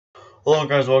Hello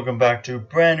guys, welcome back to a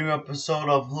brand new episode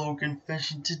of Logan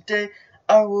Fishing. Today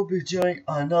I will be doing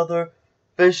another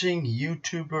fishing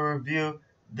YouTuber review,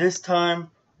 this time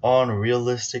on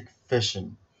realistic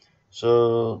fishing.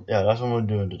 So yeah, that's what we're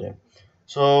doing today.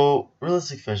 So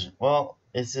realistic fishing, well,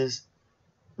 it's this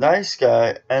nice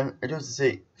guy, and I do have to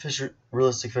say,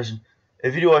 realistic fishing.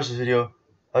 If you do watch this video,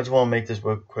 I just want to make this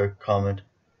real quick comment.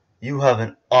 You have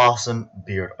an awesome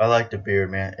beard. I like the beard,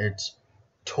 man. It's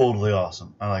totally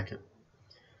awesome. I like it.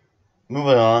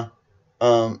 Moving on.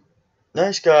 Um,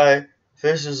 Nice guy,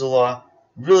 fishes a lot.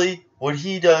 Really, what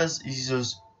he does is he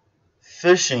does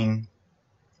fishing,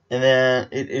 and then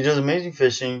it does amazing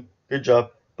fishing. Good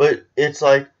job. But it's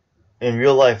like in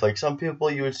real life, like some people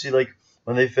you would see like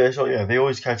when they fish, oh yeah, they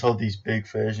always catch all these big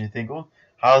fish, and you think, oh,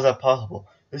 how is that possible?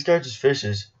 This guy just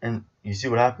fishes, and you see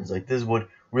what happens. Like this is what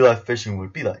real life fishing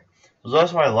would be like. So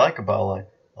that's what I like about like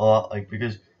a lot, like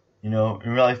because in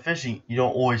real life fishing, you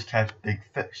don't always catch big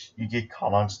fish. You get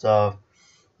caught on stuff,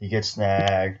 you get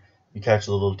snagged, you catch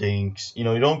little dinks. You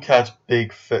don't catch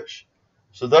big fish.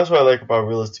 So that's what I like about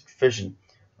realistic fishing.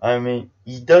 I mean,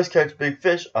 he does catch big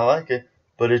fish. I like it,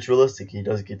 but it's realistic. He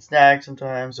does get snagged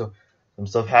sometimes, so some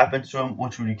stuff happens to him,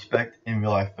 which we'd expect in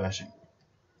real life fishing.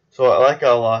 So I like it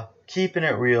a lot. Keeping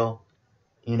it real,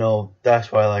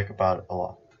 that's what I like about it a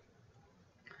lot.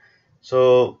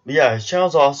 So yeah, his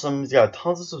channel's awesome. He's got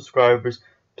tons of subscribers.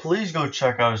 Please go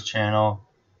check out his channel.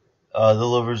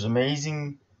 Delivers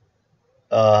amazing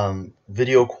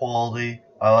video quality.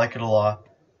 I like it a lot.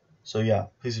 So yeah,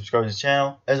 please subscribe to the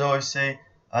channel. As I always say,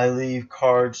 I leave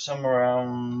cards somewhere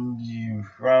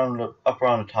around up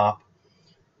around the top.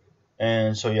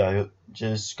 And so yeah,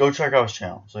 just go check out his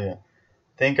channel. So yeah,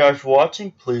 thank you guys for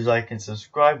watching. Please like and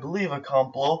subscribe. Leave a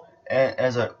comment below. And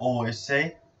as I always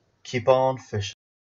say, keep on fishing.